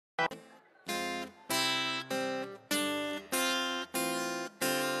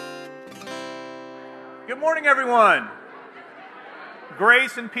Good morning, everyone.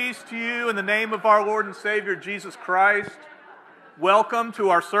 Grace and peace to you in the name of our Lord and Savior, Jesus Christ. Welcome to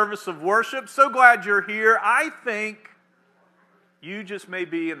our service of worship. So glad you're here. I think you just may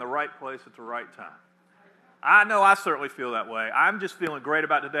be in the right place at the right time. I know I certainly feel that way. I'm just feeling great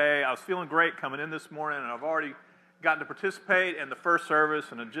about today. I was feeling great coming in this morning, and I've already gotten to participate in the first service,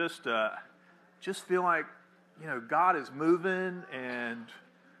 and I just feel like, God is moving, and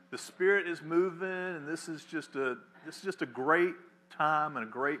the Spirit is moving, and this is just a great time and a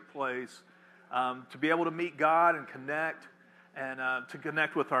great place to be able to meet God and to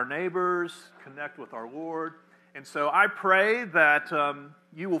connect with our neighbors, connect with our Lord. And so I pray that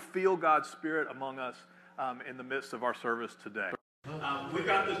you will feel God's Spirit among us in the midst of our service today. We've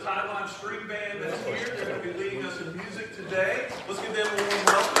got the Tideline String Band that's here. They're going to be leading us in music today. Let's give them a warm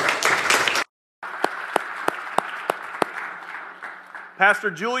welcome.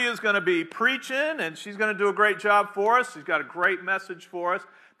 Pastor Julia is going to be preaching, and she's going to do a great job for us. She's got a great message for us.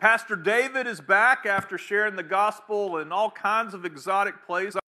 Pastor David is back after sharing the gospel in all kinds of exotic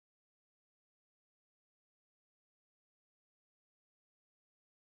places.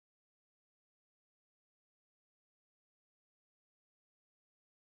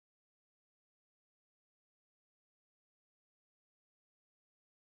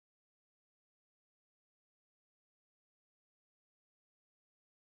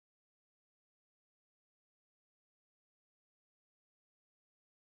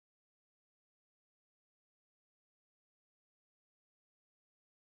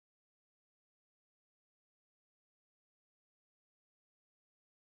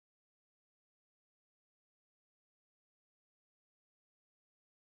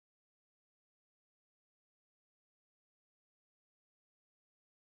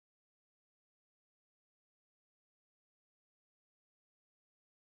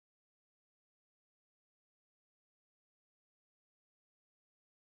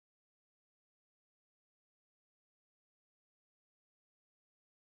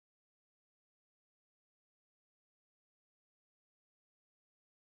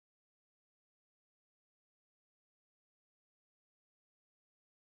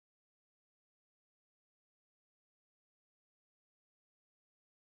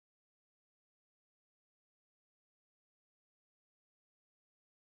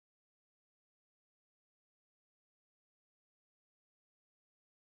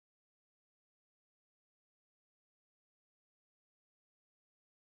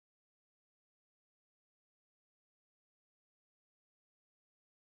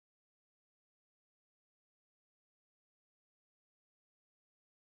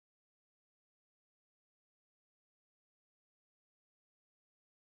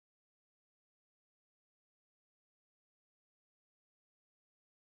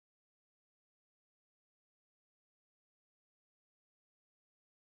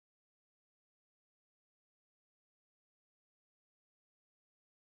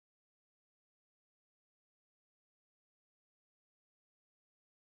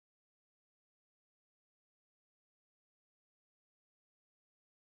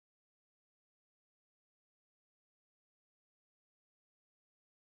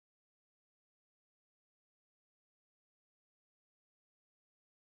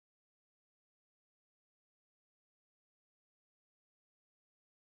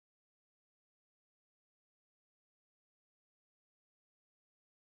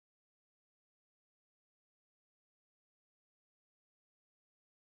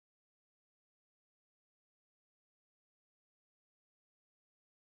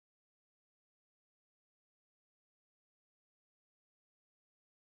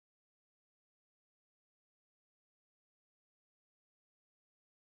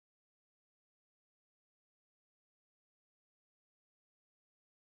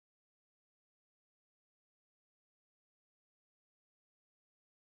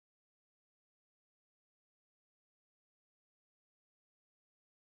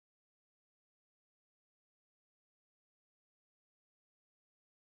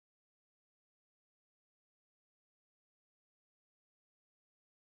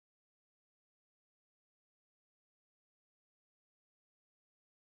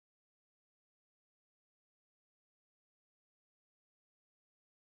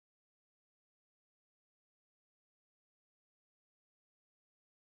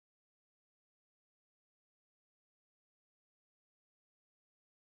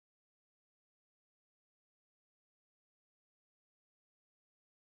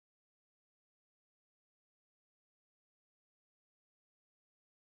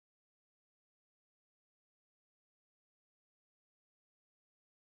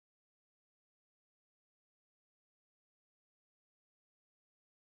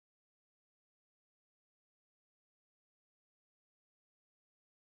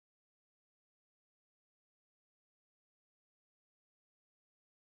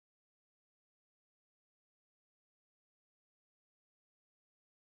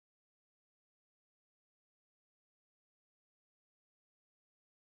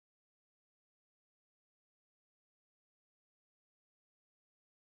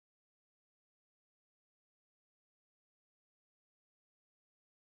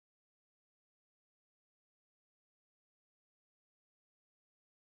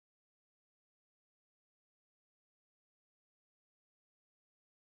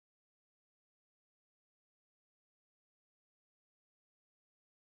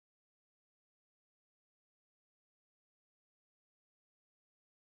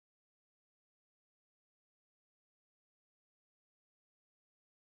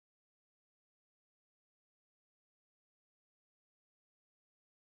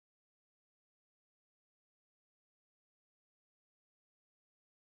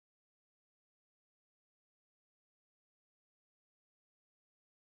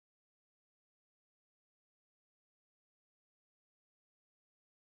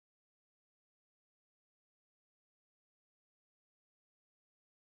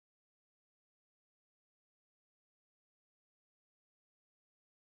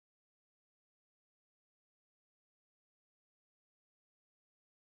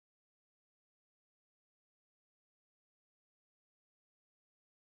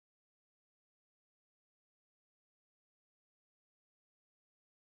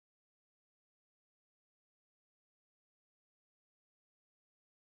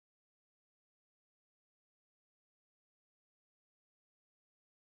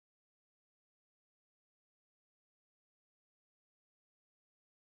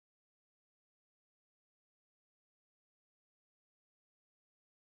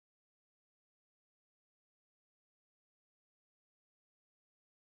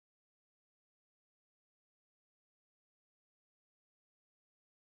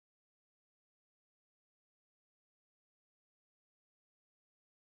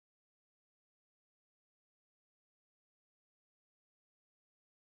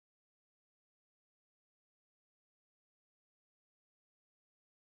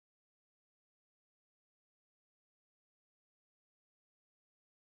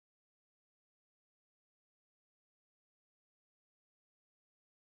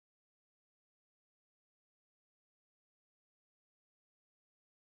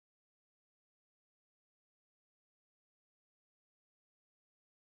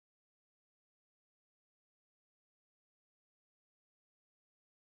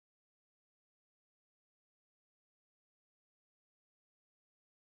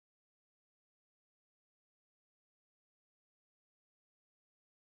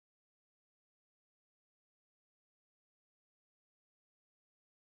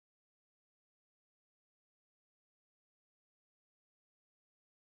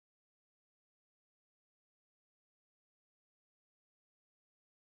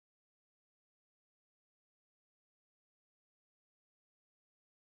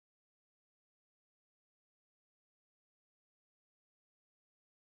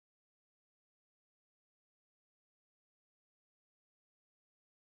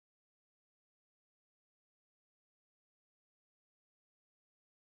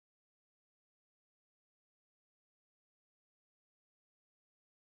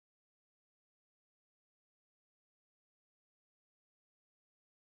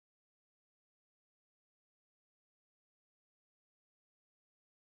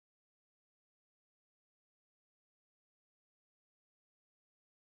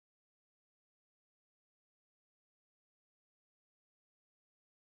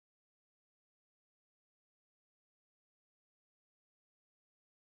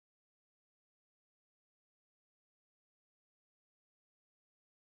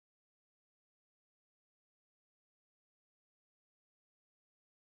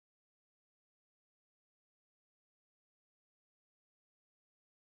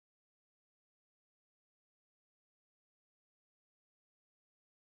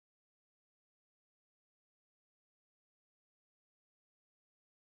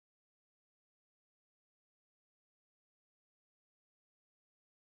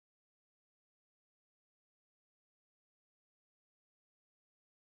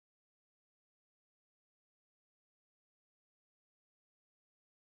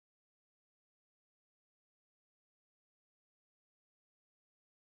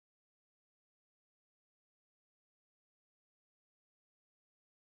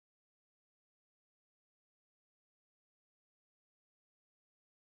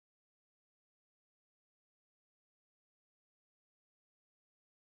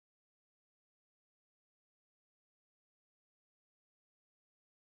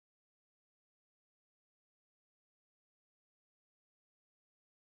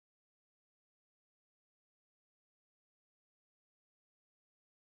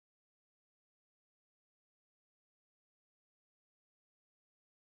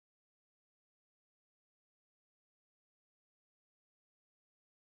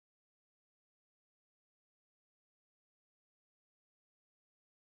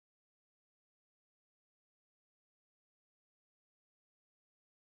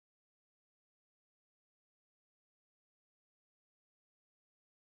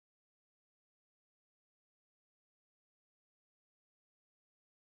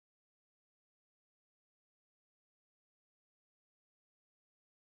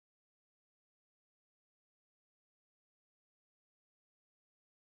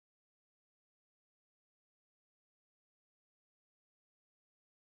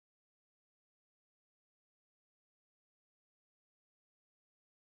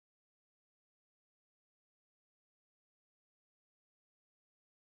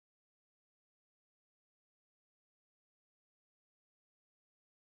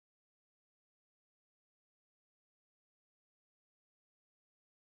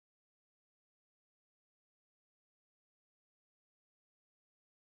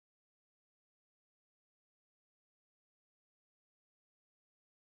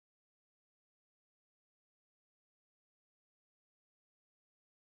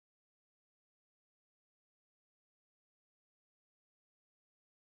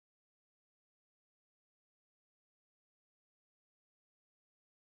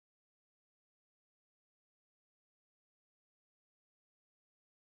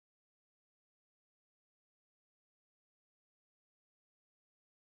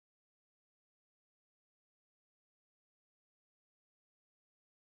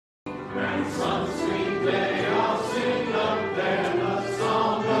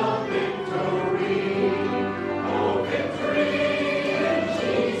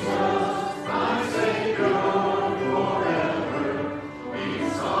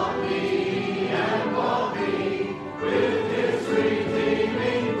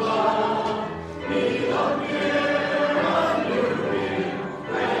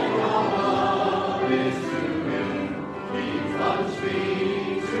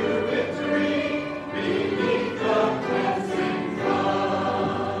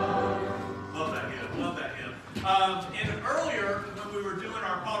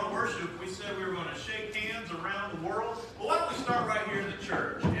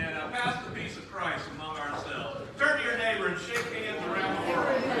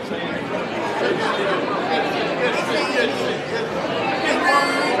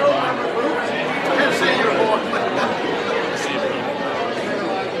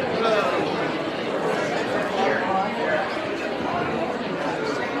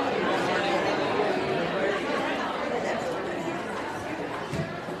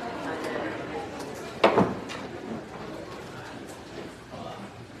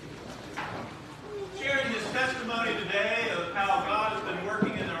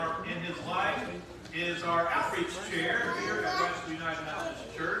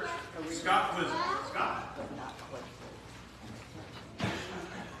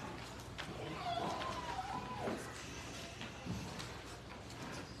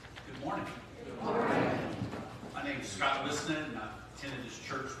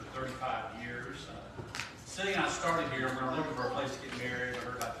 earlier, we were looking for a place to get married. I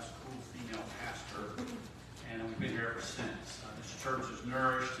heard about this cool female pastor, and we've been here ever since. This church has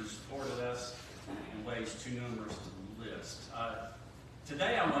nourished and supported us in ways too numerous to list.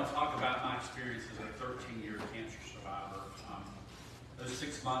 Today I want to talk about my experience as a 13-year cancer survivor. Those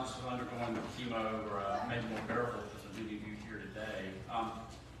 6 months of undergoing chemo were made more bearable because of many of you here today.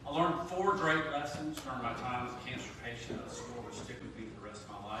 I learned 4 great lessons during my time as a cancer patient at the school that stick with me for the rest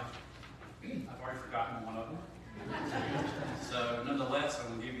of my life. I've already forgotten one of them. So nonetheless, I'm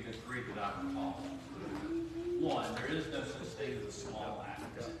going to give you the 3 that I recall. 1, there is no such thing as a small act.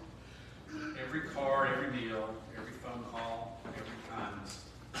 Every card, every meal, every phone call, every kindness,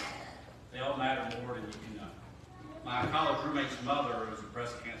 they all matter more than you can know. My college roommate's mother, who's a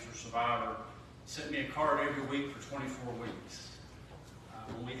breast cancer survivor, sent me a card every week for 24 weeks.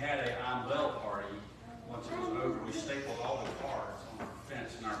 When we had a I'm well party, once it was over, we stapled all the cards on our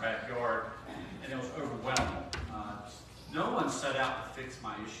fence in our backyard, and it was overwhelming. No one set out to fix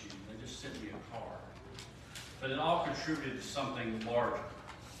my issue. They just sent me a card. But it all contributed to something larger.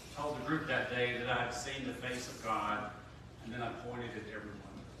 I told the group that day that I had seen the face of God, and then I pointed at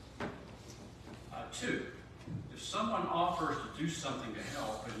everyone. 2, if someone offers to do something to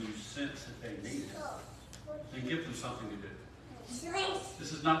help and you sense that they need it, then give them something to do.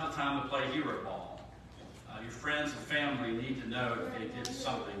 This is not the time to play hero ball. Your friends and family need to know that they did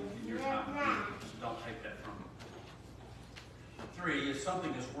something in your time of need, so don't take that from them. 3, if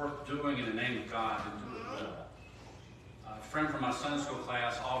something is worth doing in the name of God, then do it well. A friend from my Sunday school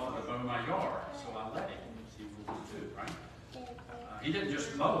class offered to mow my yard, so I let him. See what we do, right? He didn't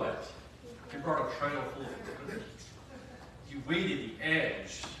just mow it. He brought a trail full of goodies. He weeded the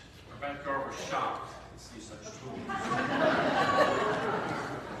edge. Our backyard was shocked to see such tools.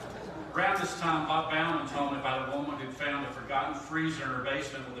 Around this time, Bob Bauman told me about a woman who'd found a forgotten freezer in her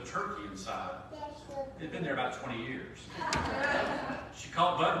basement with a turkey inside. It had been there about 20 years. She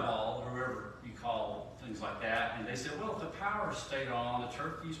called Butterball, or whoever you call things like that, and they said, well, if the power stayed on, the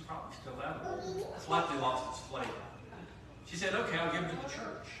turkey's probably still edible. It's likely lost its flavor. She said, okay, I'll give it to the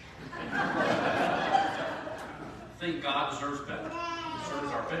church. I think God deserves better. He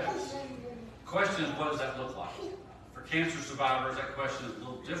deserves our best. The question is, what does that look like? For cancer survivors, that question is a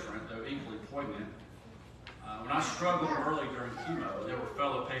little different, though equally poignant. When I struggled early during chemo, there were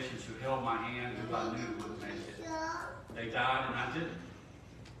fellow patients who held my hand who I knew wouldn't make it. They died and I didn't.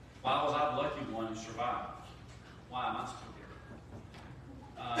 Why was I the lucky one who survived? Why am I still here?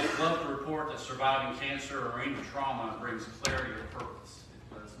 I'd love to report that surviving cancer or any trauma brings clarity or purpose,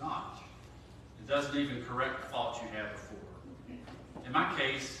 but it's not. It doesn't even correct the thoughts you had before. In my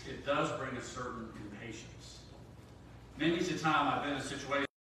case, it does bring a certain impatience. Many's the time I've been in a situation.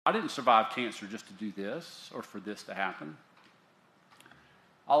 I didn't survive cancer just to do this or for this to happen.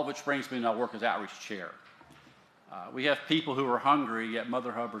 All of which brings me to my work as outreach chair. We have people who are hungry, yet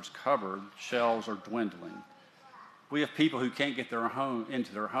Mother Hubbard's cupboard shelves are dwindling. We have people who can't get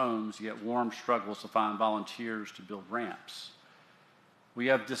into their homes, yet Warm struggles to find volunteers to build ramps. We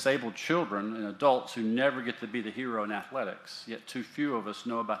have disabled children and adults who never get to be the hero in athletics, yet too few of us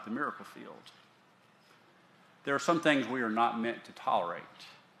know about the miracle field. There are some things we are not meant to tolerate.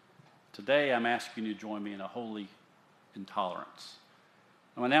 Today, I'm asking you to join me in a holy intolerance.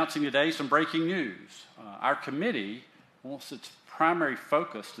 I'm announcing today some breaking news. Our committee wants its primary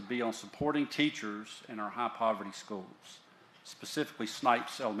focus to be on supporting teachers in our high-poverty schools, specifically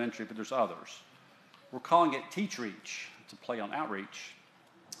Snipes Elementary, but there's others. We're calling it Teach Reach, to play on outreach,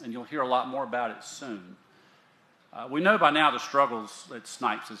 and you'll hear a lot more about it soon. We know by now the struggles that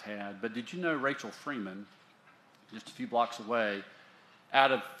Snipes has had, but did you know Rachel Freeman, just a few blocks away,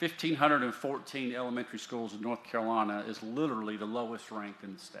 out of 1,514 elementary schools in North Carolina, is literally the lowest ranked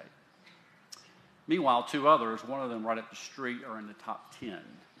in the state. Meanwhile, 2 others, one of them right up the street, are in the top 10.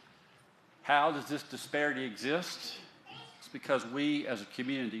 How does this disparity exist? It's because we as a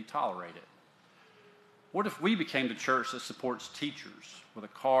community tolerate it. What if we became the church that supports teachers with a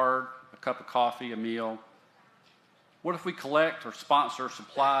card, a cup of coffee, a meal? What if we collect or sponsor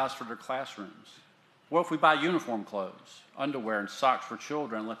supplies for their classrooms? What if we buy uniform clothes, underwear, and socks for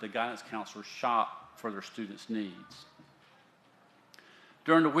children and let the guidance counselors shop for their students' needs?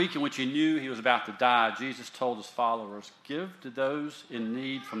 During the week in which he knew he was about to die, Jesus told his followers, "Give to those in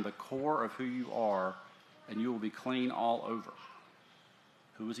need from the core of who you are, and you will be clean all over."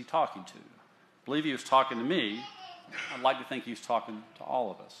 Who was he talking to? I believe he was talking to me. I'd like to think he was talking to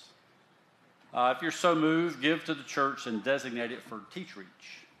all of us. If you're so moved, give to the church and designate it for Teach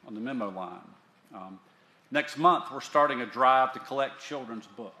Reach on the memo line. Next month, we're starting a drive to collect children's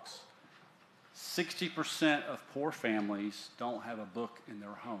books. 60% of poor families don't have a book in their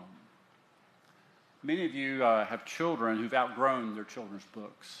home. Many of you have children who've outgrown their children's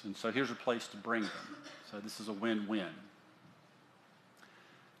books, and so here's a place to bring them. So this is a win-win.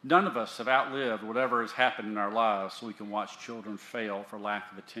 None of us have outlived whatever has happened in our lives so we can watch children fail for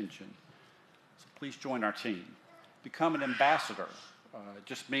lack of attention. So please join our team. Become an ambassador. It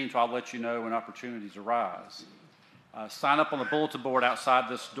just means I'll let you know when opportunities arise. Sign up on the bulletin board outside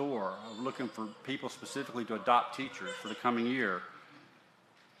this door. We're looking for people specifically to adopt teachers for the coming year.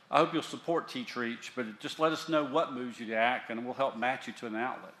 I hope you'll support Teach Reach, but just let us know what moves you to act, and we'll help match you to an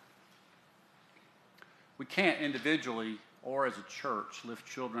outlet. We can't individually or as a church lift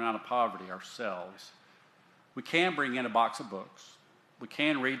children out of poverty ourselves. We can bring in a box of books. We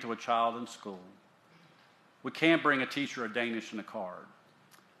can read to a child in school. We can bring a teacher a Danish and a card.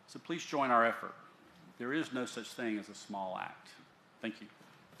 So please join our effort. There is no such thing as a small act. Thank you.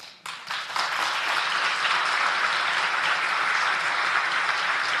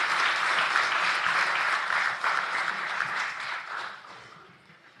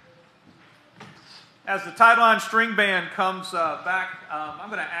 As the Title Line String Band comes back, I'm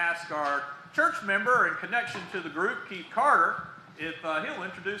going to ask our church member in connection to the group, Keith Carter, if he'll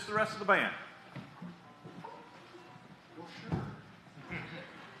introduce the rest of the band.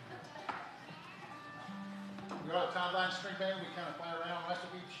 We're on a Title Line String Band. We kind of play around West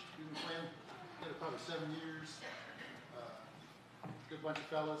Beach. We've been playing probably 7 years. Good bunch of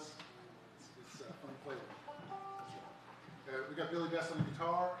fellas. It's fun to play with. We got Billy Bess on the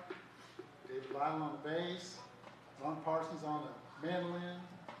guitar, David Lytle on the bass, Ron Parsons on the mandolin,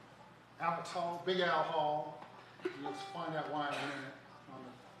 Alex Hall, Big Al Hall. You'll find out why in a minute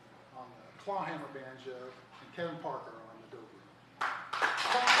on the clawhammer banjo, and Kevin Parker on the dobro.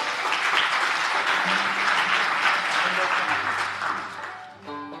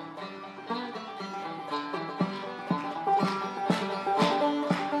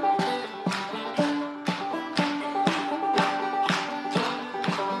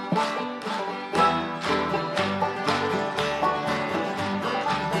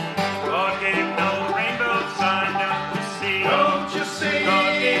 Don't you see?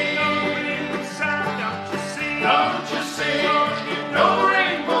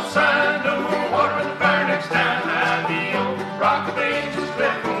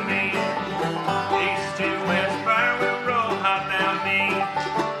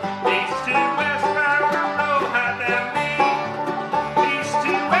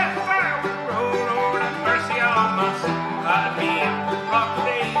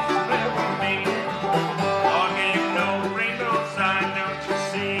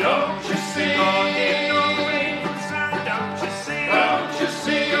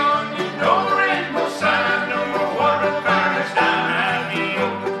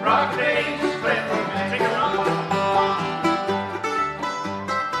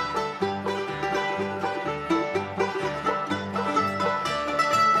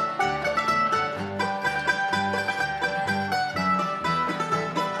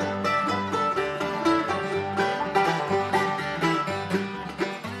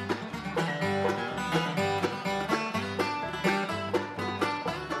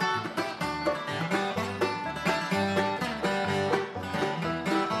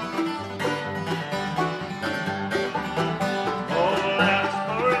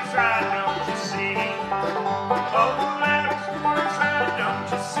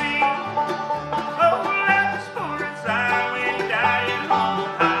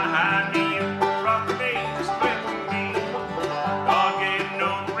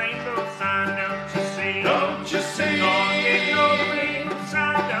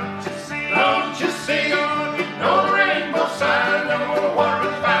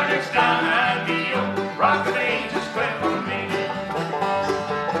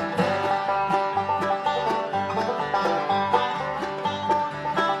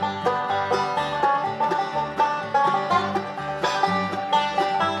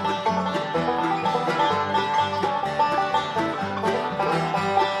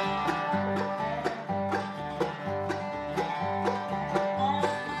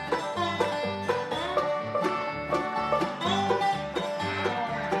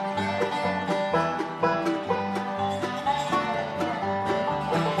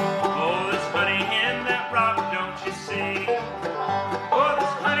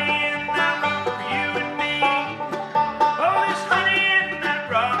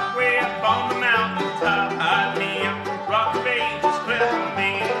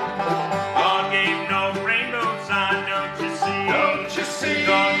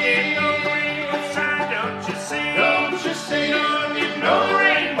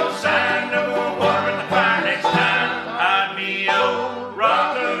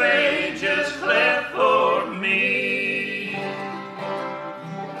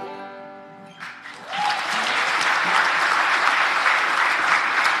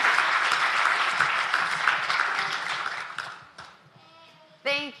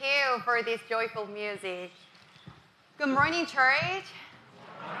 for this joyful music. Good morning, church.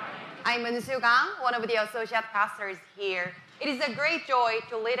 I'm Eun-Soo Kang, one of the associate pastors here. It is a great joy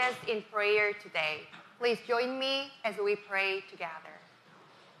to lead us in prayer today. Please join me as we pray together.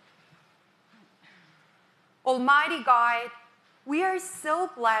 Almighty God, we are so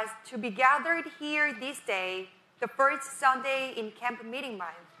blessed to be gathered here this day, the first Sunday in Camp Meeting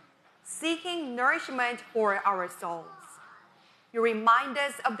Month, seeking nourishment for our souls. You remind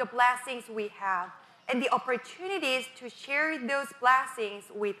us of the blessings we have and the opportunities to share those blessings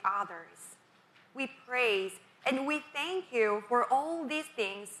with others. We praise and we thank you for all these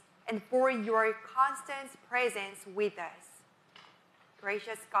things and for your constant presence with us.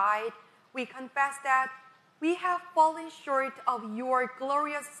 Gracious God, we confess that we have fallen short of your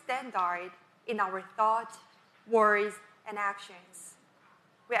glorious standard in our thoughts, words, and actions.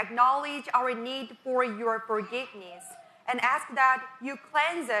 We acknowledge our need for your forgiveness and ask that you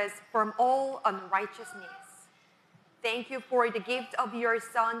cleanse us from all unrighteousness. Thank you for the gift of your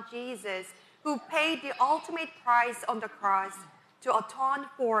Son, Jesus, who paid the ultimate price on the cross to atone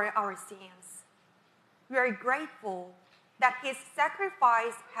for our sins. We are grateful that his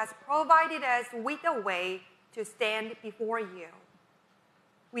sacrifice has provided us with a way to stand before you.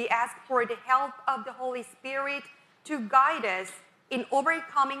 We ask for the help of the Holy Spirit to guide us in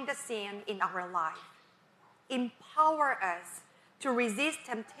overcoming the sin in our life. Empower us to resist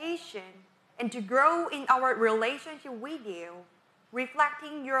temptation and to grow in our relationship with you,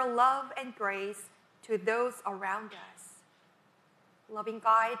 reflecting your love and grace to those around us. Loving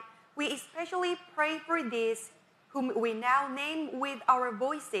God, we especially pray for these whom we now name with our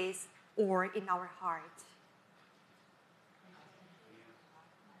voices or in our heart.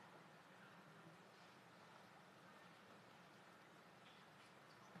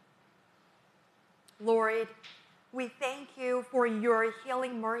 Lord, we thank you for your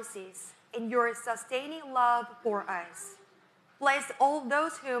healing mercies and your sustaining love for us. Bless all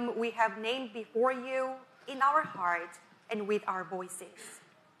those whom we have named before you in our heart and with our voices.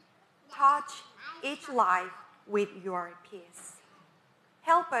 Touch each life with your peace.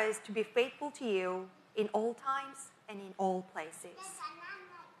 Help us to be faithful to you in all times and in all places.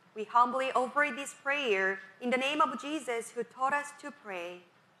 We humbly offer this prayer in the name of Jesus, who taught us to pray.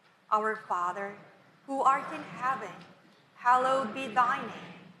 Our Father, who art in heaven, hallowed be thy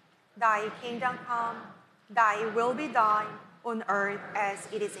name. Thy kingdom come, thy will be done on earth as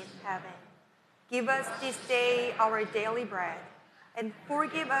it is in heaven. Give us this day our daily bread, and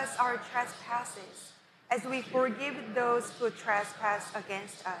forgive us our trespasses, as we forgive those who trespass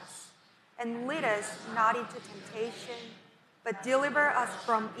against us. And lead us not into temptation, but deliver us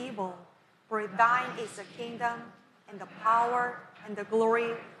from evil. For thine is the kingdom, and the power, and the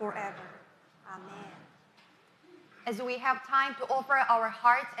glory forever. Amen. As we have time to offer our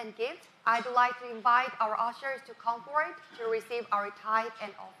hearts and gifts, I'd like to invite our ushers to come forward to receive our tithe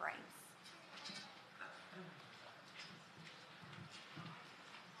and offerings.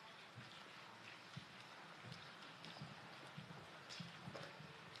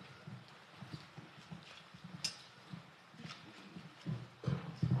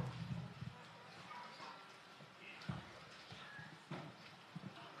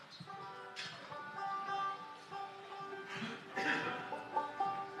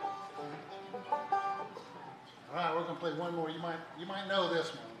 All right, we're gonna play one more. You might know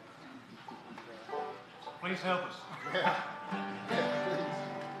this one. Please help us. Yeah,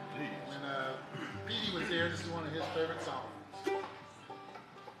 please. When Petey was here, this is one of his favorite songs.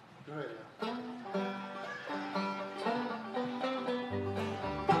 Go ahead.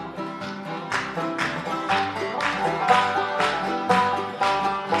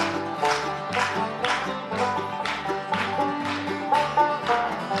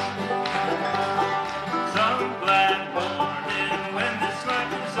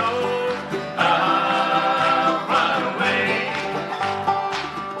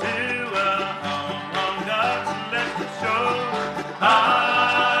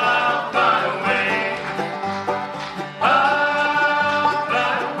 Far away.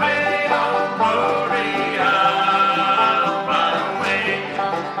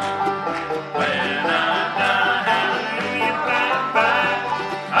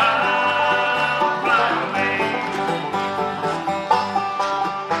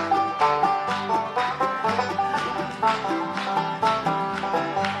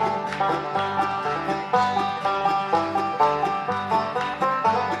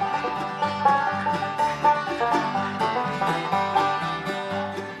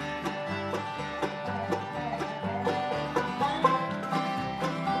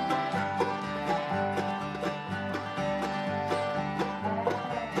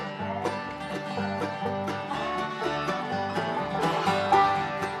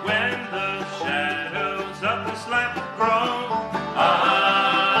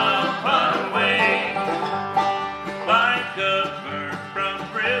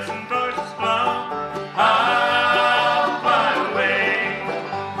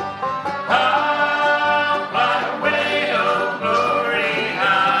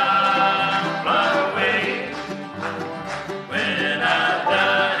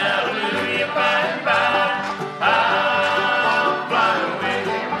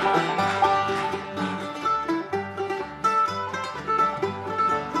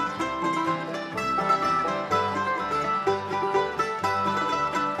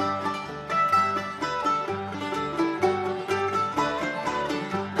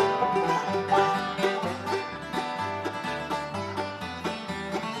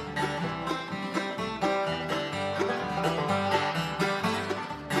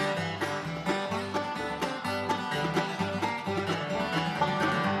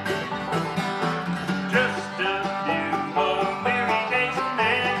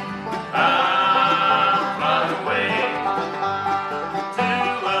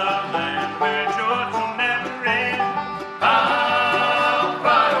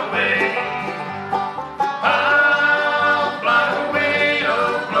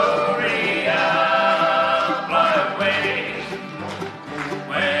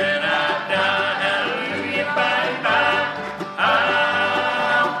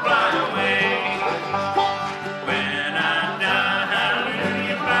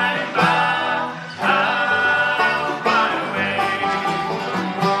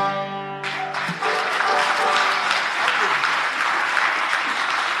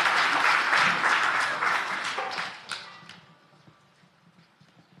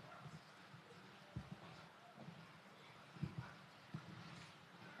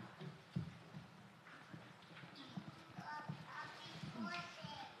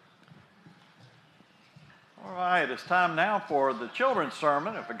 All right, it's time now for the children's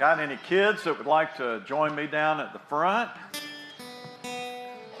sermon. If I got any kids that would like to join me down at the front.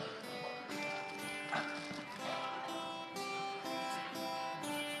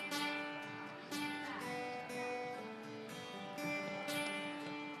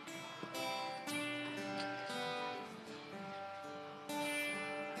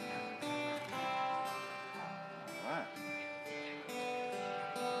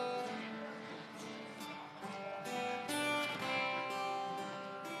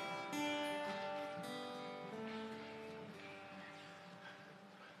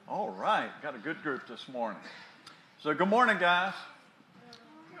 All right, got a good group this morning. So good morning, guys. Good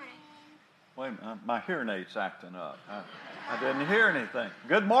morning. Wait a minute, my hearing aid's acting up. I didn't hear anything.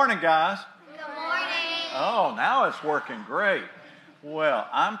 Good morning, guys. Good morning. Oh, now it's working great. Well,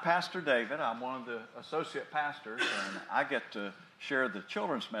 I'm Pastor David. I'm one of the associate pastors, and I get to share the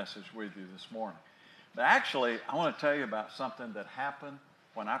children's message with you this morning. But actually, I want to tell you about something that happened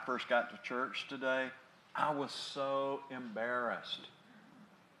when I first got to church today. I was so embarrassed.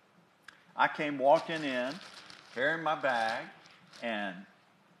 I came walking in, carrying my bag, and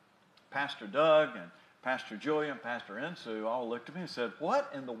Pastor Doug and Pastor Julia and Pastor Ensu all looked at me and said, "What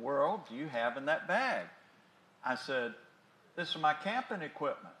in the world do you have in that bag?" I said, "This is my camping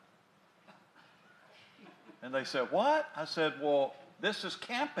equipment." And they said, "What?" I said, "Well, this is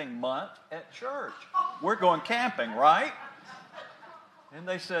camping month at church. We're going camping, right?" And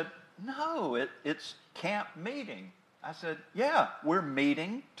they said, "No, it's camp meeting." I said, "Yeah, we're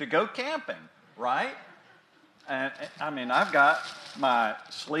meeting to go camping, right?" And I mean, I've got my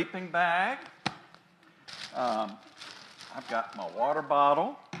sleeping bag. I've got my water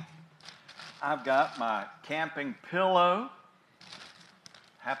bottle. I've got my camping pillow.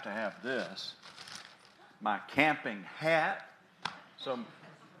 Have to have this. My camping hat. So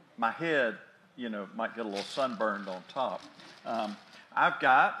my head, might get a little sunburned on top. I've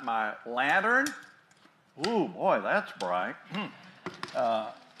got my lantern. Ooh, boy, that's bright.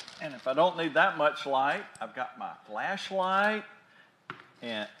 And if I don't need that much light, I've got my flashlight.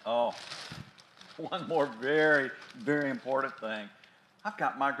 And, one more very, very important thing. I've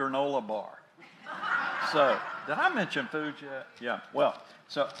got my granola bar. So, did I mention food yet? Yeah, well,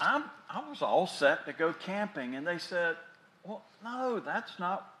 so I was all set to go camping, and they said, "Well, no,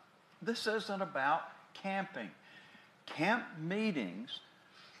 this isn't about camping. Camp meetings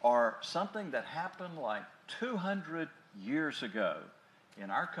are something that happened like 200 years ago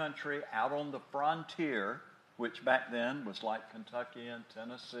in our country out on the frontier, which back then was like Kentucky and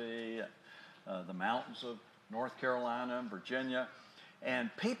Tennessee, the mountains of North Carolina and Virginia.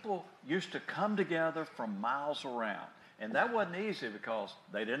 And people used to come together from miles around. And that wasn't easy because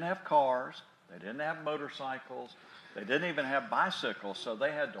they didn't have cars, they didn't have motorcycles, they didn't even have bicycles, so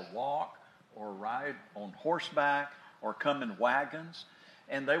they had to walk or ride on horseback or come in wagons.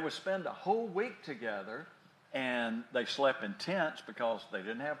 And they would spend a whole week together, and they slept in tents because they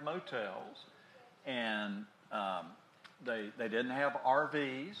didn't have motels, and they didn't have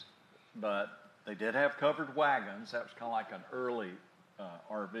RVs, but they did have covered wagons. That was kind of like an early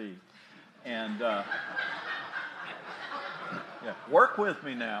RV. And yeah, work with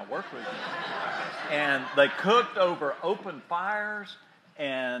me now, work with me. And they cooked over open fires,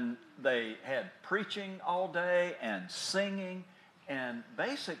 and they had preaching all day and singing. And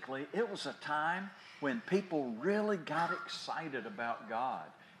basically, it was a time when people really got excited about God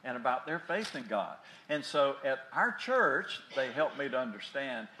and about their faith in God. And so at our church, they helped me to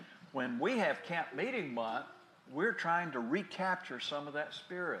understand when we have camp meeting month, we're trying to recapture some of that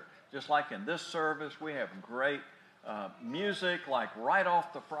spirit. Just like in this service, we have great music, like right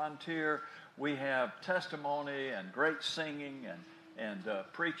off the frontier. We have testimony and great singing and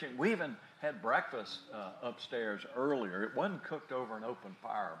preaching. We even had breakfast upstairs earlier. It wasn't cooked over an open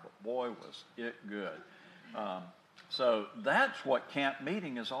fire, but boy, was it good. So that's what camp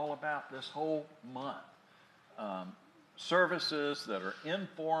meeting is all about this whole month. Services that are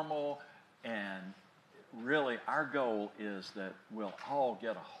informal, and really our goal is that we'll all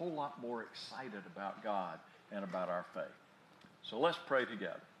get a whole lot more excited about God and about our faith. So let's pray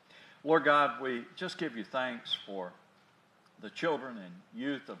together. Lord God, we just give you thanks for the children and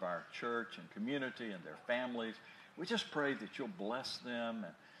youth of our church and community and their families. We just pray that you'll bless them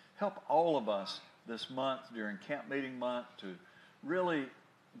and help all of us this month during camp meeting month to really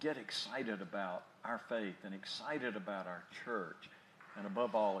get excited about our faith and excited about our church, and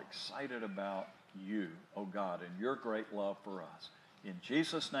above all, excited about you, oh God, and your great love for us. In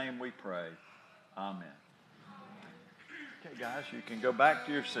Jesus' name we pray. Amen. Okay, guys, you can go back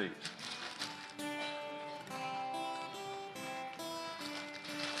to your seats.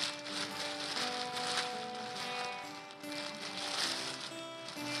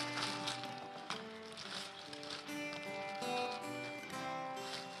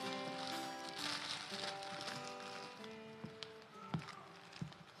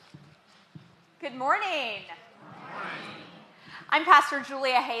 Good morning. I'm Pastor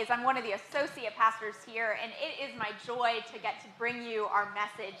Julia Hayes. I'm one of the associate pastors here, and it is my joy to get to bring you our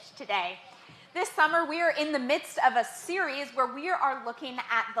message today. This summer, we are in the midst of a series where we are looking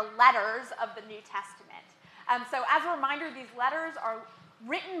at the letters of the New Testament. So as a reminder, these letters are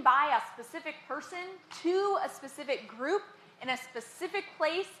written by a specific person to a specific group in a specific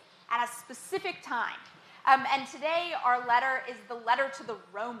place at a specific time. And today, our letter is the letter to the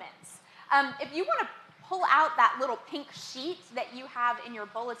Romans. If you want to pull out that little pink sheet that you have in your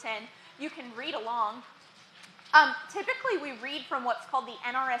bulletin, you can read along. Typically, we read from what's called the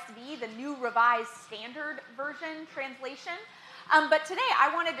NRSV, the New Revised Standard Version translation. But today,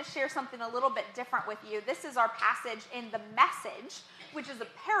 I wanted to share something a little bit different with you. This is our passage in the Message, which is a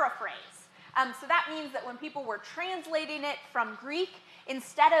paraphrase. So that means that when people were translating it from Greek,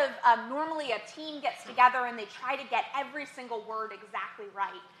 instead of normally a team gets together and they try to get every single word exactly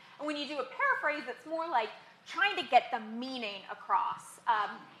right. And when you do a paraphrase, it's more like trying to get the meaning across,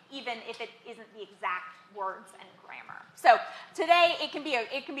 even if it isn't the exact words and grammar. So today, it can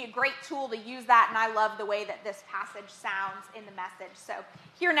be a great tool to use that, and I love the way that this passage sounds in the Message. So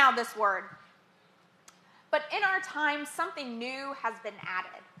hear now this word. But in our time, something new has been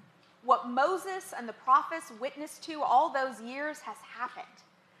added. What Moses and the prophets witnessed to all those years has happened.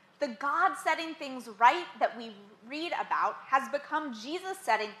 The God setting things right that we read about has become Jesus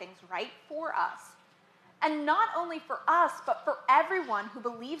setting things right for us. And not only for us, but for everyone who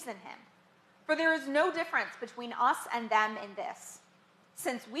believes in him. For there is no difference between us and them in this.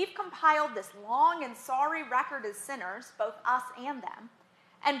 Since we've compiled this long and sorry record as sinners, both us and them,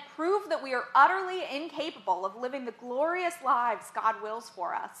 and prove that we are utterly incapable of living the glorious lives God wills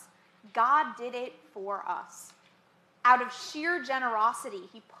for us, God did it for us. Out of sheer generosity,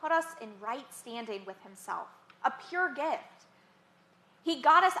 he put us in right standing with himself, a pure gift. He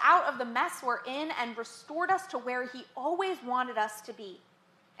got us out of the mess we're in and restored us to where he always wanted us to be.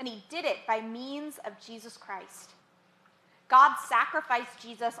 And he did it by means of Jesus Christ. God sacrificed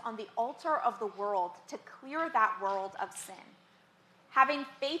Jesus on the altar of the world to clear that world of sin. Having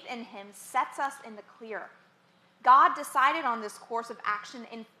faith in him sets us in the clear. God decided on this course of action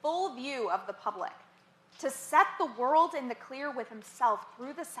in full view of the public, to set the world in the clear with himself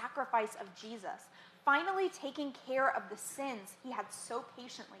through the sacrifice of Jesus, finally taking care of the sins he had so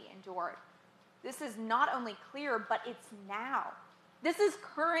patiently endured. This is not only clear, but it's now. This is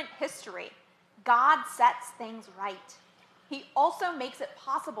current history. God sets things right. He also makes it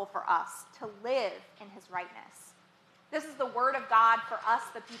possible for us to live in his rightness. This is the word of God for us,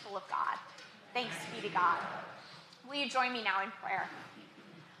 the people of God. Thanks be to God. Will you join me now in prayer?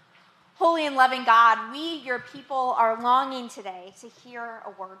 Holy and loving God, we, your people, are longing today to hear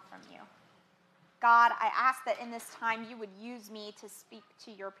a word from you. God, I ask that in this time you would use me to speak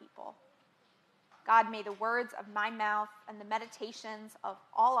to your people. God, may the words of my mouth and the meditations of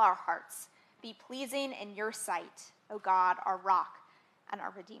all our hearts be pleasing in your sight, O God, our rock and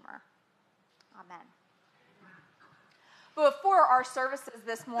our Redeemer. Amen. Before our services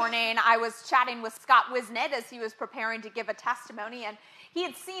this morning, I was chatting with Scott Wisnett as he was preparing to give a testimony, and he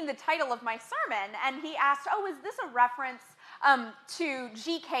had seen the title of my sermon, and he asked, is this a reference to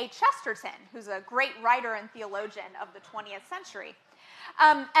G.K. Chesterton, who's a great writer and theologian of the 20th century?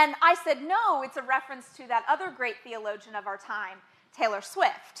 And I said, no, it's a reference to that other great theologian of our time, Taylor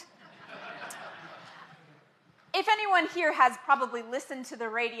Swift. If anyone here has probably listened to the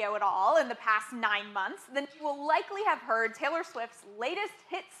radio at all in the past 9 months, then you will likely have heard Taylor Swift's latest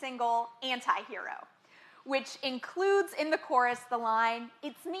hit single, Anti-Hero, which includes in the chorus the line,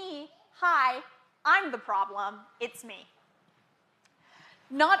 "It's me, hi, I'm the problem, it's me."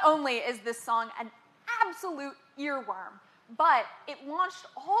 Not only is this song an absolute earworm, but it launched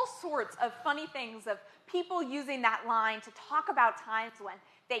all sorts of funny things of people using that line to talk about times when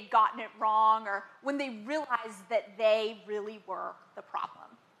they'd gotten it wrong or when they realized that they really were the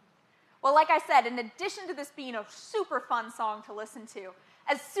problem. Well, like I said, in addition to this being a super fun song to listen to,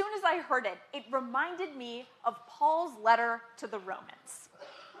 as soon as I heard it, it reminded me of Paul's letter to the Romans.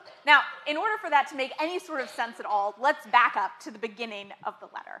 Now, in order for that to make any sort of sense at all, let's back up to the beginning of the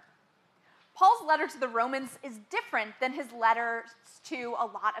letter. Paul's letter to the Romans is different than his letters to a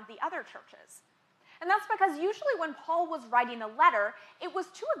lot of the other churches. And that's because usually when Paul was writing a letter, it was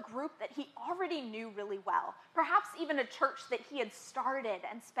to a group that he already knew really well, perhaps even a church that he had started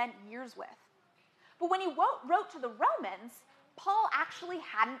and spent years with. But when he wrote to the Romans, Paul actually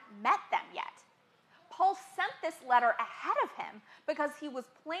hadn't met them yet. Paul sent this letter ahead of him because he was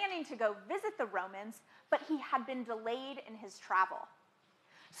planning to go visit the Romans, but he had been delayed in his travel.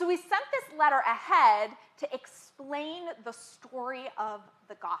 So he sent this letter ahead to explain the story of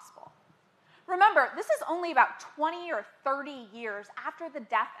the gospel. Remember, this is only about 20 or 30 years after the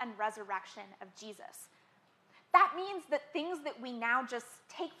death and resurrection of Jesus. That means that things that we now just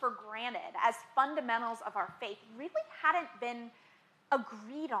take for granted as fundamentals of our faith really hadn't been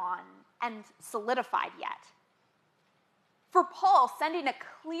agreed on and solidified yet. For Paul, sending a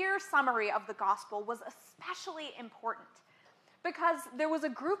clear summary of the gospel was especially important because there was a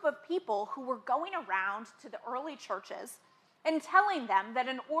group of people who were going around to the early churches and telling them that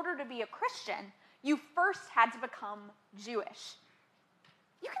in order to be a Christian, you first had to become Jewish.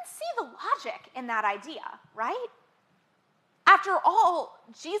 You can see the logic in that idea, right? After all,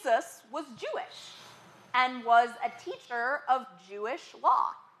 Jesus was Jewish and was a teacher of Jewish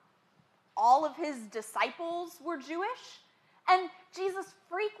law. All of his disciples were Jewish, and Jesus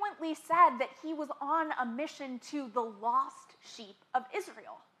frequently said that he was on a mission to the lost sheep of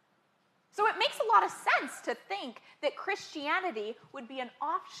Israel. So it makes a lot of sense to think that Christianity would be an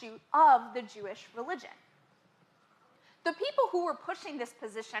offshoot of the Jewish religion. The people who were pushing this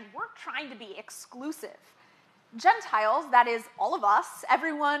position weren't trying to be exclusive. Gentiles, that is, all of us,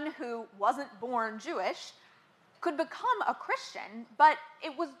 everyone who wasn't born Jewish, could become a Christian, but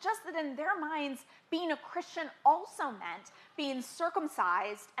it was just that in their minds, being a Christian also meant being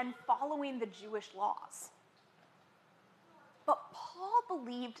circumcised and following the Jewish laws. But Paul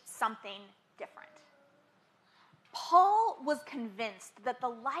believed something different. Paul was convinced that the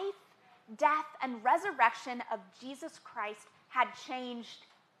life, death, and resurrection of Jesus Christ had changed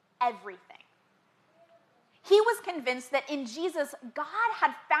everything. He was convinced that in Jesus, God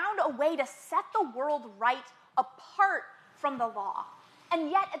had found a way to set the world right apart from the law,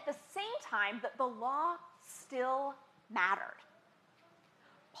 and yet at the same time that the law still mattered.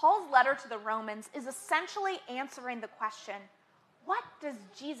 Paul's letter to the Romans is essentially answering the question, what does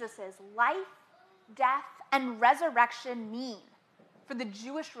Jesus' life, death, and resurrection mean for the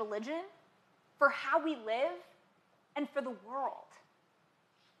Jewish religion, for how we live, and for the world?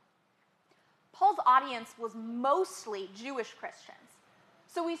 Paul's audience was mostly Jewish Christians.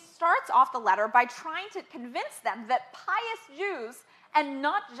 So he starts off the letter by trying to convince them that pious Jews, and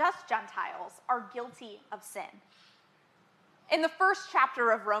not just Gentiles, are guilty of sin. In the first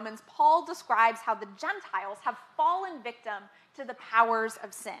chapter of Romans, Paul describes how the Gentiles have fallen victim to the powers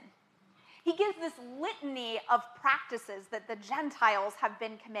of sin. He gives this litany of practices that the Gentiles have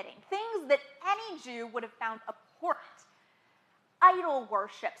been committing, things that any Jew would have found abhorrent. Idol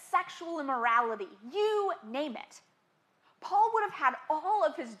worship, sexual immorality, you name it. Paul would have had all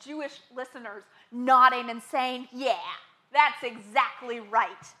of his Jewish listeners nodding and saying, yeah, that's exactly right.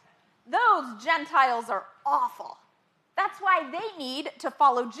 Those Gentiles are awful. That's why they need to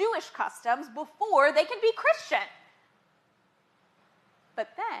follow Jewish customs before they can be Christian. But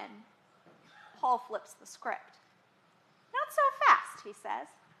then, Paul flips the script. Not so fast, he says.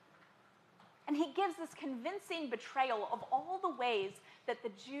 And he gives this convincing betrayal of all the ways that the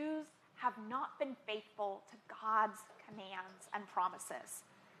Jews have not been faithful to God's commands and promises.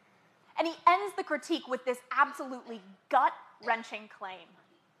 And he ends the critique with this absolutely gut-wrenching claim.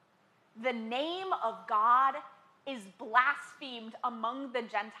 The name of God is blasphemed among the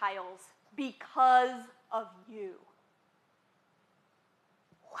Gentiles because of you.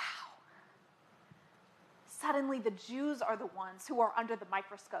 Wow. Suddenly, the Jews are the ones who are under the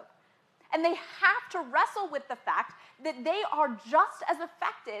microscope. And they have to wrestle with the fact that they are just as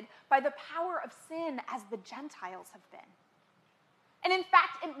affected by the power of sin as the Gentiles have been. And in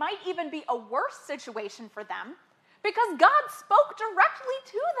fact, it might even be a worse situation for them because God spoke directly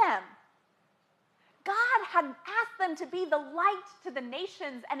to them. God had asked them to be the light to the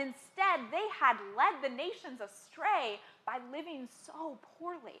nations, and instead they had led the nations astray by living so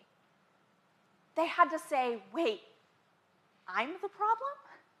poorly. They had to say, wait, I'm the problem?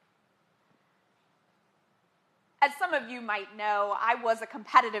 As some of you might know, I was a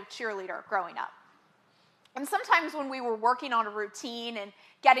competitive cheerleader growing up. And sometimes when we were working on a routine and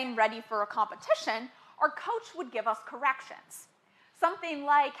getting ready for a competition, our coach would give us corrections. Something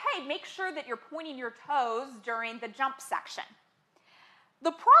like, hey, make sure that you're pointing your toes during the jump section.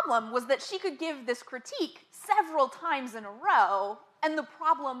 The problem was that she could give this critique several times in a row, and the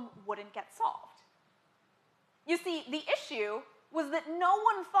problem wouldn't get solved. You see, the issue was that no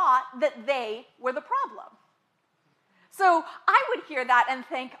one thought that they were the problem. So I would hear that and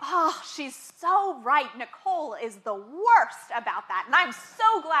think, oh, she's so right. Nicole is the worst about that. And I'm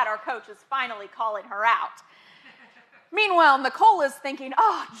so glad our coach is finally calling her out. Meanwhile, Nicole is thinking,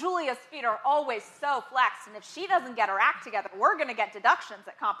 oh, Julia's feet are always so flexed, and if she doesn't get her act together, we're going to get deductions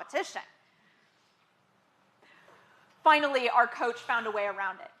at competition. Finally, our coach found a way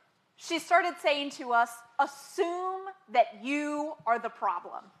around it. She started saying to us, assume that you are the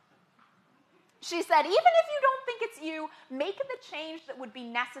problem. She said, even if you don't think it's you, make the change that would be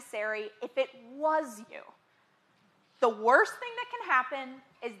necessary if it was you. The worst thing that can happen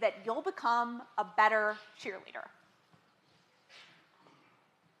is that you'll become a better cheerleader.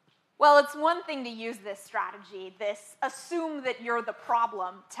 Well, it's one thing to use this strategy, this assume that you're the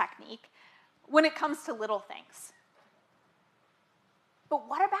problem technique, when it comes to little things. But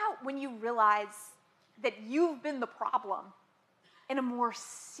what about when you realize that you've been the problem in a more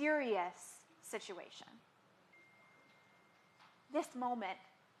serious situation? This moment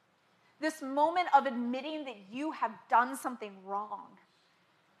of admitting that you have done something wrong,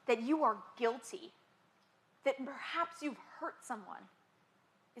 that you are guilty, that perhaps you've hurt someone,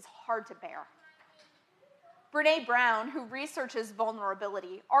 is hard to bear. Brené Brown, who researches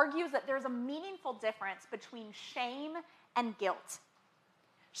vulnerability, argues that there's a meaningful difference between shame and guilt.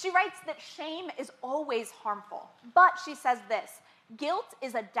 She writes that shame is always harmful, but she says this: guilt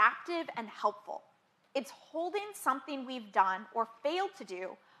is adaptive and helpful. It's holding something we've done or failed to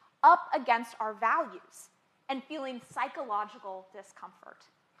do up against our values and feeling psychological discomfort.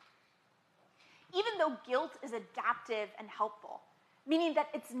 Even though guilt is adaptive and helpful, meaning that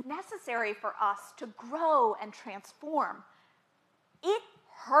it's necessary for us to grow and transform, it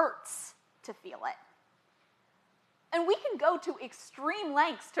hurts to feel it. And we can go to extreme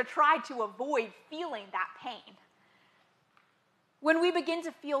lengths to try to avoid feeling that pain. When we begin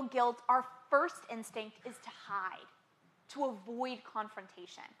to feel guilt, our first instinct is to hide, to avoid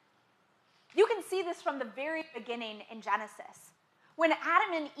confrontation. You can see this from the very beginning in Genesis. When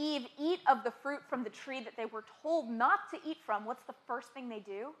Adam and Eve eat of the fruit from the tree that they were told not to eat from, what's the first thing they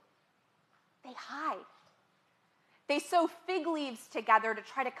do? They hide. They sew fig leaves together to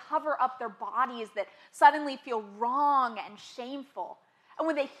try to cover up their bodies that suddenly feel wrong and shameful. And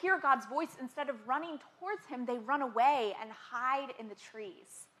when they hear God's voice, instead of running towards him, they run away and hide in the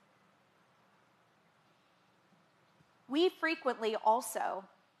trees. We frequently also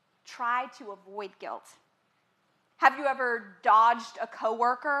try to avoid guilt. Have you ever dodged a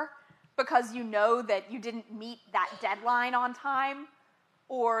coworker because you know that you didn't meet that deadline on time,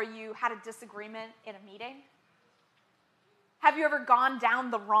 or you had a disagreement in a meeting? Have you ever gone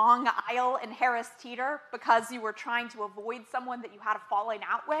down the wrong aisle in Harris Teeter because you were trying to avoid someone that you had a falling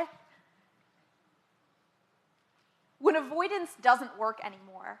out with? When avoidance doesn't work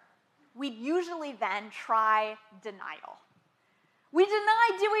anymore, we usually then try denial. We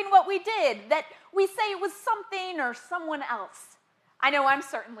deny doing what we did, that we say it was something or someone else. I know I'm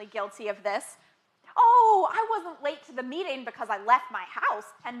certainly guilty of this. Oh, I wasn't late to the meeting because I left my house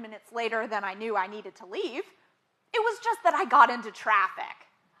 10 minutes later than I knew I needed to leave. It was just that I got into traffic.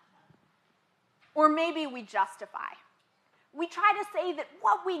 Or maybe we justify. We try to say that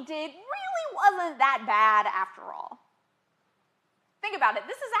what we did really wasn't that bad after all. Think about it.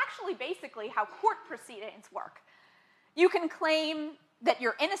 This is actually basically how court proceedings work. You can claim that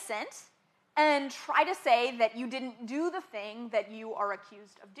you're innocent and try to say that you didn't do the thing that you are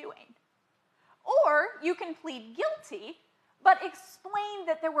accused of doing. Or you can plead guilty, but explain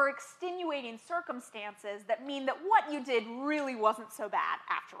that there were extenuating circumstances that mean that what you did really wasn't so bad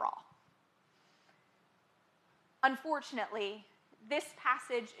after all. Unfortunately, this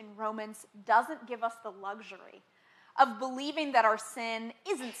passage in Romans doesn't give us the luxury of believing that our sin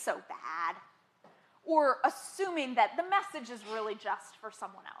isn't so bad, or assuming that the message is really just for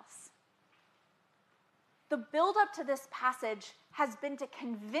someone else. The build-up to this passage has been to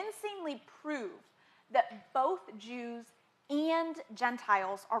convincingly prove that both Jews and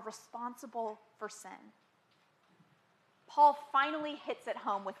Gentiles are responsible for sin. Paul finally hits it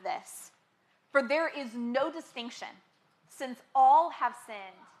home with this: for there is no distinction, since all have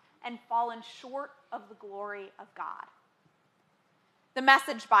sinned and fallen short of the glory of God. The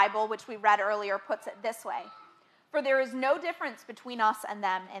Message Bible, which we read earlier, puts it this way: for there is no difference between us and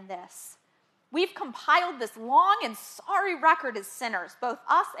them in this. We've compiled this long and sorry record as sinners, both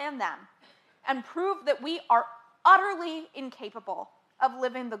us and them, and proved that we are utterly incapable of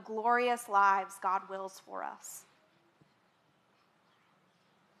living the glorious lives God wills for us.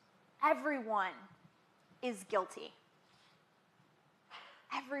 Everyone is guilty.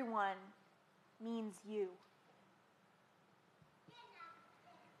 Everyone means you.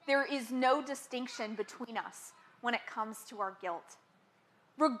 There is no distinction between us when it comes to our guilt.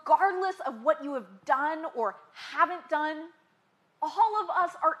 Regardless of what you have done or haven't done, all of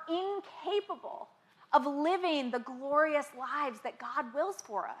us are incapable of living the glorious lives that God wills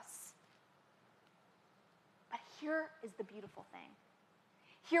for us. But here is the beautiful thing.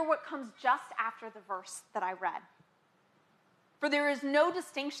 Hear what comes just after the verse that I read. For there is no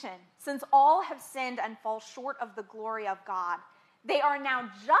distinction, since all have sinned and fall short of the glory of God. They are now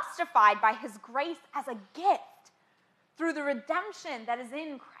justified by his grace as a gift through the redemption that is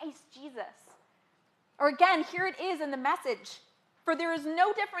in Christ Jesus. Or again, here it is in the Message. For there is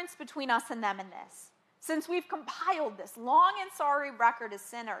no difference between us and them in this, since we've compiled this long and sorry record as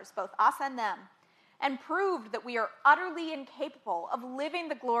sinners, both us and them, and proved that we are utterly incapable of living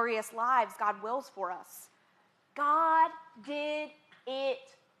the glorious lives God wills for us. God did it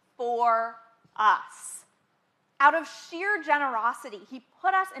for us. Out of sheer generosity, he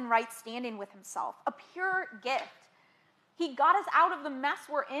put us in right standing with himself, a pure gift. He got us out of the mess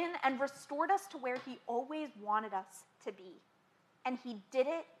we're in and restored us to where he always wanted us to be. And he did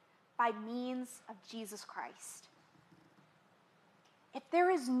it by means of Jesus Christ. If there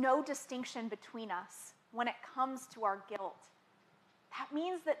is no distinction between us when it comes to our guilt, that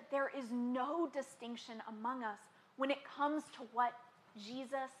means that there is no distinction among us when it comes to what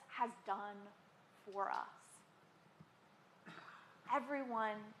Jesus has done for us.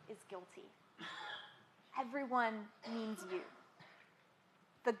 Everyone is guilty. Everyone means you.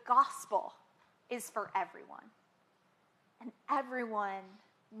 The gospel is for everyone. And everyone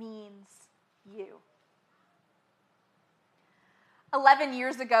means you. 11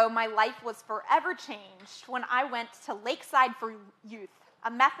 years ago, my life was forever changed when I went to Lakeside for Youth, a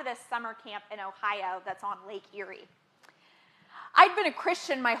Methodist summer camp in Ohio that's on Lake Erie. I'd been a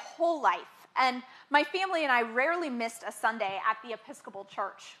Christian my whole life, and my family and I rarely missed a Sunday at the Episcopal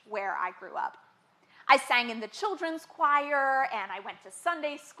Church where I grew up. I sang in the children's choir, and I went to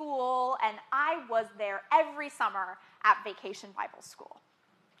Sunday school, and I was there every summer at Vacation Bible School.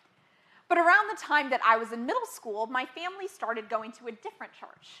 But around the time that I was in middle school, my family started going to a different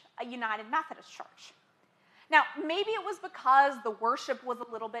church, a United Methodist church. Now, maybe it was because the worship was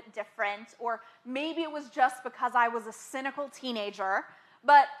a little bit different, or maybe it was just because I was a cynical teenager,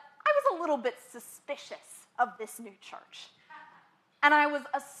 but I was a little bit suspicious of this new church. And I was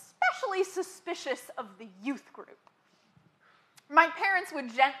especially suspicious of the youth group. My parents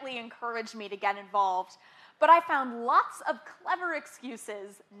would gently encourage me to get involved, but I found lots of clever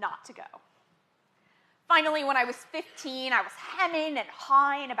excuses not to go. Finally, when I was 15, I was hemming and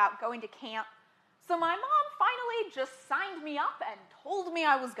hawing about going to camp, so my mom finally just signed me up and told me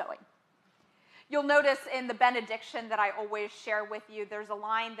I was going. You'll notice in the benediction that I always share with you, there's a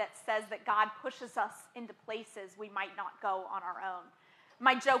line that says that God pushes us into places we might not go on our own.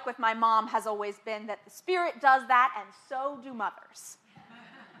 My joke with my mom has always been that the Spirit does that, and so do mothers.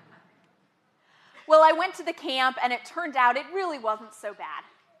 Well, I went to the camp, and it turned out it really wasn't so bad.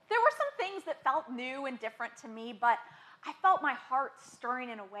 There were some things that felt new and different to me, but I felt my heart stirring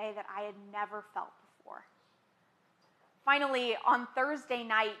in a way that I had never felt before. Finally, on Thursday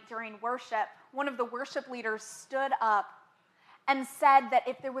night during worship, one of the worship leaders stood up and said that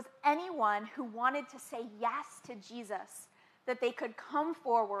if there was anyone who wanted to say yes to Jesus, that they could come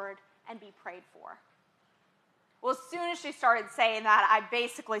forward and be prayed for. Well, as soon as she started saying that, I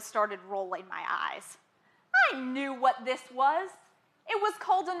basically started rolling my eyes. I knew what this was. It was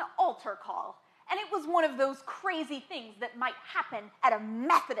called an altar call, and it was one of those crazy things that might happen at a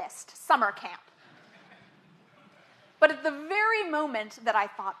Methodist summer camp. But at the very moment that I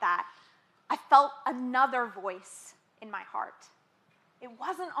thought that, I felt another voice in my heart. It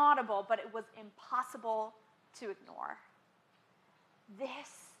wasn't audible, but it was impossible to ignore.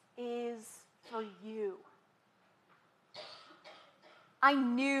 This is for you. I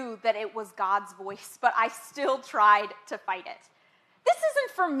knew that it was God's voice, but I still tried to fight it. This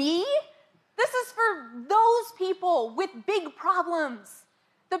isn't for me. This is for those people with big problems.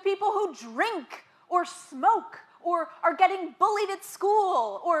 The people who drink or smoke or are getting bullied at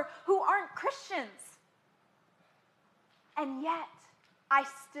school or who aren't Christians. And yet, I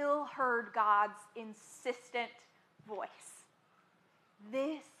still heard God's insistent voice.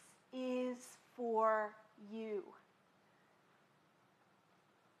 This is for you.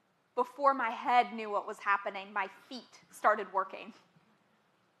 Before my head knew what was happening, my feet started working.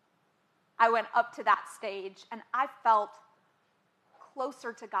 I went up to that stage, and I felt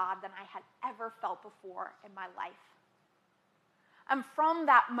closer to God than I had ever felt before in my life. And from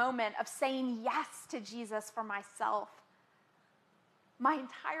that moment of saying yes to Jesus for myself, my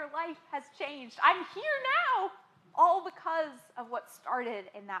entire life has changed. I'm here now, all because of what started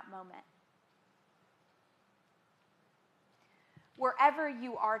in that moment. Wherever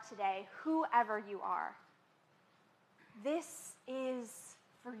you are today, whoever you are, this is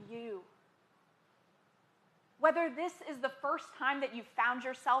for you. Whether this is the first time that you've found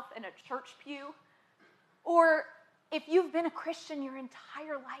yourself in a church pew, or if you've been a Christian your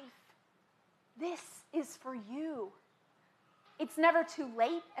entire life, this is for you. It's never too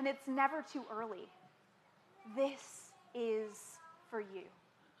late, and it's never too early. This is for you.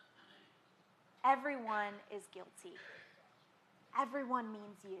 Everyone is guilty. Everyone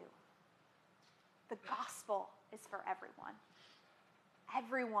means you. The gospel is for everyone.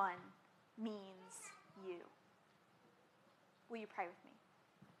 Everyone means you. Will you pray with me?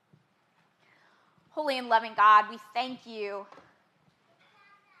 Holy and loving God, we thank you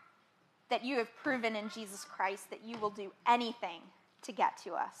that you have proven in Jesus Christ that you will do anything to get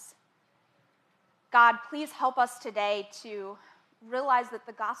to us. God, please help us today to realize that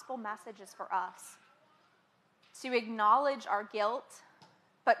the gospel message is for us, to acknowledge our guilt,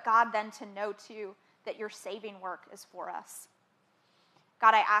 but God, then to know too that your saving work is for us.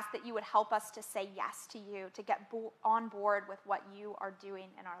 God, I ask that you would help us to say yes to you, to get on board with what you are doing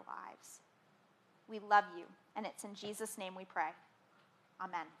in our lives. We love you, and it's in Jesus' name we pray.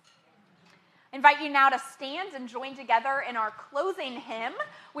 Amen. I invite you now to stand and join together in our closing hymn,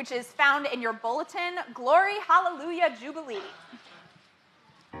 which is found in your bulletin, Glory, Hallelujah, Jubilee.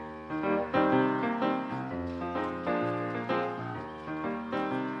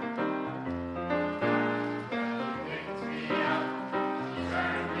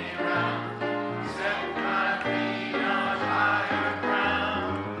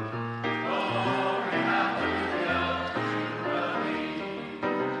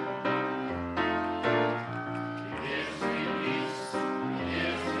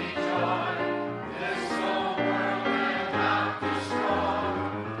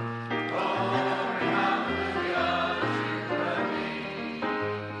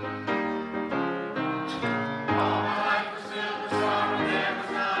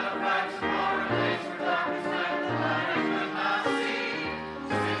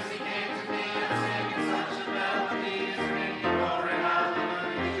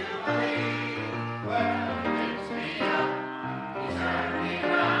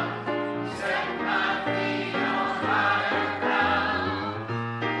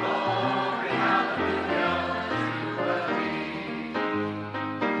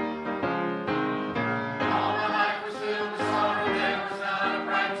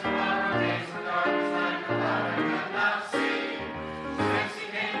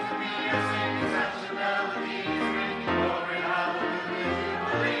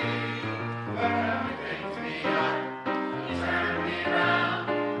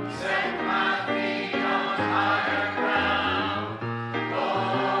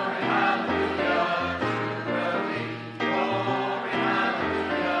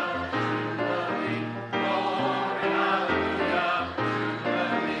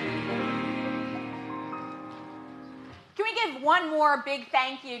 One more big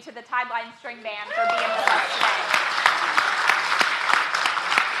thank you to the Tideline String Band for being with us today.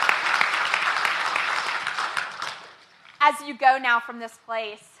 As you go now from this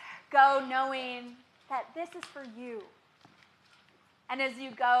place, go knowing that this is for you. And as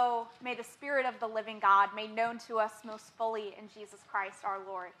you go, may the Spirit of the living God, made known to us most fully in Jesus Christ our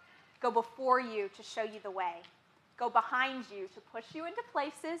Lord, go before you to show you the way, go behind you to push you into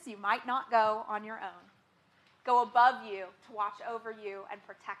places you might not go on your own. Go above you to watch over you and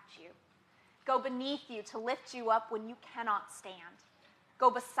protect you. Go beneath you to lift you up when you cannot stand. Go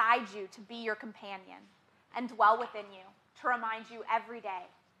beside you to be your companion and dwell within you to remind you every day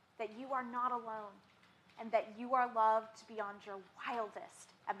that you are not alone and that you are loved beyond your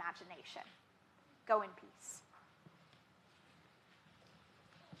wildest imagination. Go in peace.